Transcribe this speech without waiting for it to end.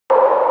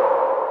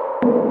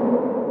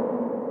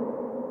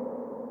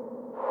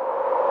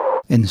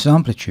In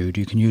Samplitude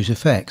you can use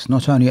effects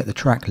not only at the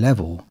track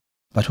level,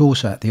 but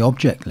also at the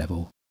object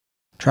level.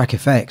 Track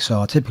effects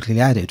are typically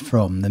added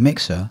from the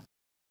mixer,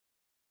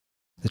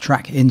 the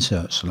track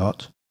insert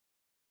slot,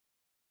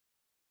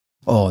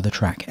 or the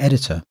track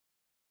editor.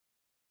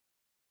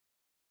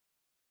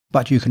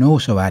 But you can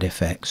also add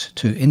effects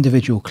to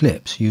individual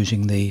clips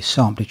using the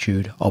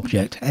Samplitude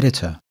object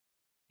editor.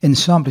 In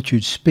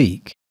Samplitude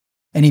speak,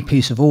 any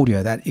piece of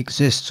audio that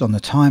exists on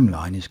the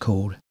timeline is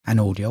called an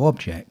audio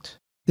object.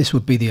 This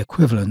would be the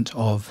equivalent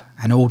of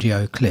an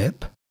audio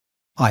clip,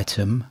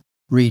 item,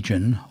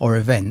 region, or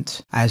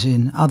event, as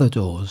in other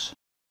DAWs.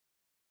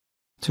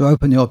 To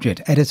open the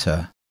object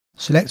editor,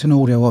 select an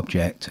audio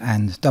object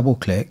and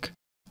double-click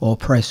or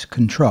press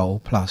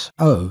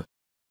Ctrl+O,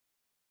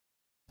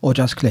 or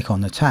just click on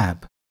the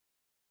tab.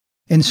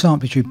 In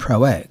Samplitude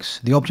Pro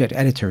X, the object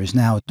editor is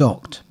now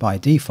docked by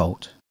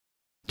default.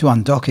 To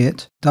undock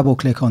it,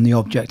 double-click on the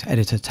Object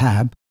Editor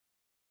tab,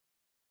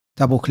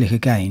 double-click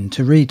again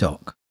to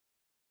redock,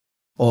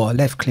 or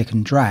left-click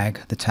and drag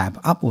the tab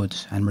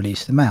upwards and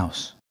release the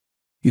mouse.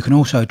 You can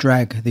also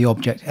drag the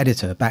Object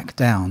Editor back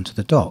down to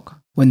the dock.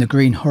 When the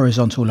green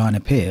horizontal line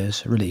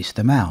appears, release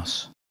the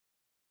mouse.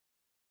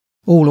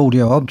 All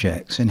audio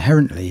objects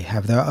inherently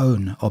have their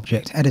own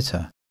object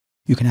editor.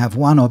 You can have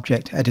one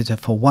object editor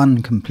for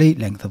one complete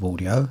length of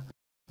audio,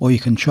 or you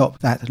can chop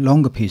that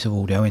longer piece of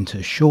audio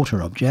into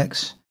shorter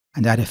objects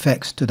and add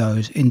effects to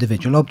those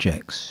individual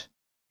objects.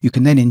 You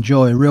can then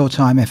enjoy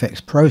real-time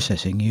FX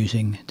processing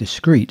using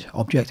discrete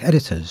object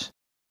editors.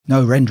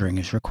 No rendering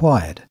is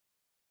required.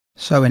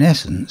 So in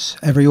essence,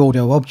 every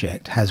audio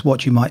object has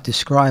what you might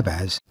describe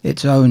as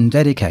its own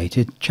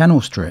dedicated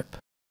channel strip.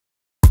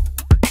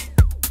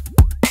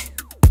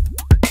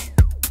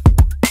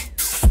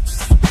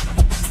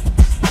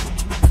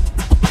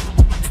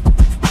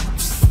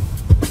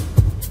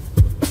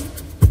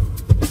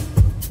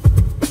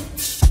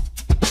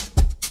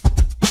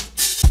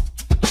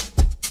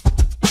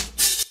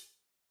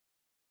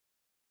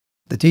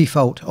 The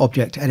default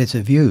object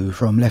editor view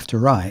from left to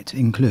right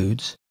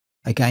includes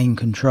a gain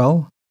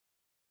control,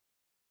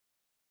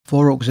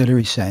 4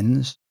 auxiliary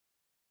sends,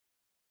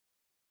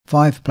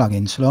 5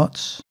 plugin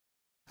slots,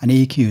 an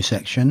EQ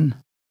section,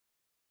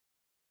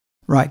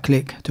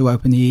 right-click to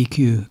open the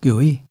EQ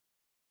GUI,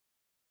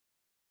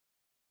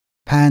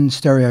 pan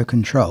stereo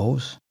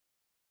controls,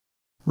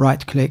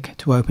 right-click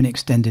to open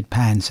extended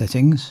pan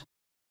settings,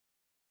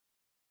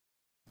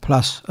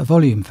 plus a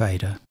volume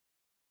fader.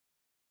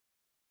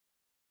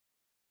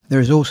 There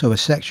is also a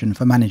section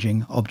for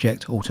managing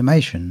object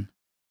automation.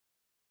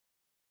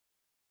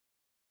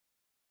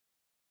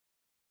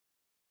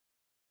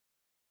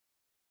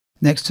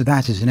 Next to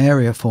that is an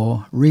area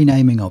for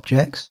renaming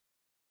objects,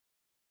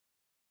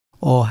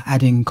 or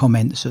adding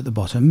comments at the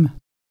bottom,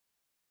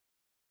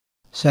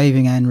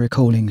 saving and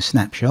recalling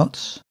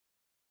snapshots,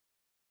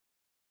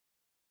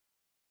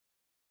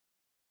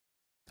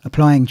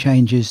 applying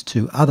changes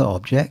to other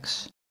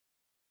objects,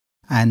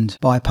 and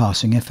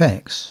bypassing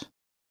effects.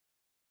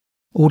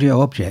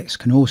 Audio objects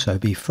can also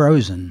be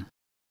frozen.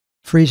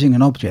 Freezing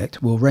an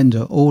object will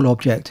render all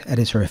object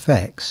editor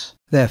effects,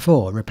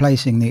 therefore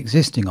replacing the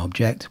existing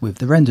object with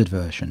the rendered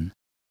version.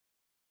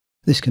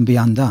 This can be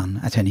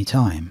undone at any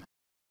time.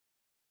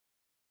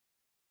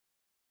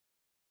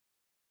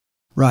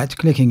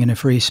 Right-clicking in a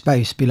free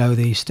space below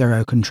the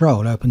stereo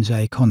control opens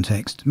a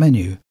context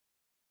menu.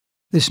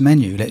 This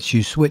menu lets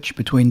you switch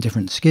between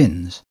different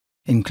skins,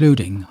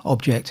 including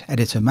Object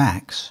Editor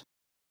Max.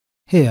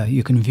 Here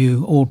you can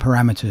view all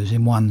parameters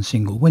in one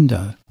single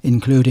window,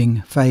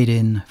 including fade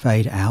in,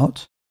 fade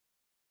out,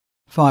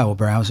 file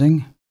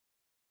browsing,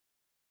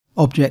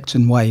 objects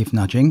and wave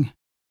nudging,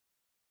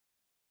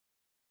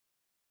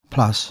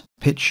 plus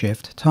pitch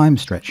shift time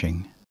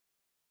stretching.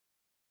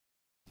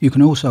 You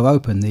can also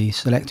open the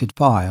selected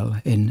file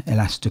in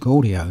Elastic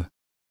Audio.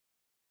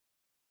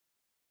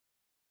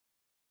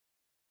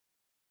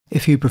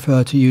 If you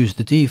prefer to use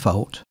the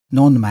default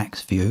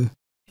non-max view,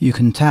 you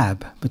can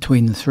tab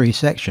between the 3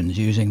 sections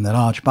using the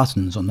large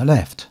buttons on the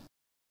left.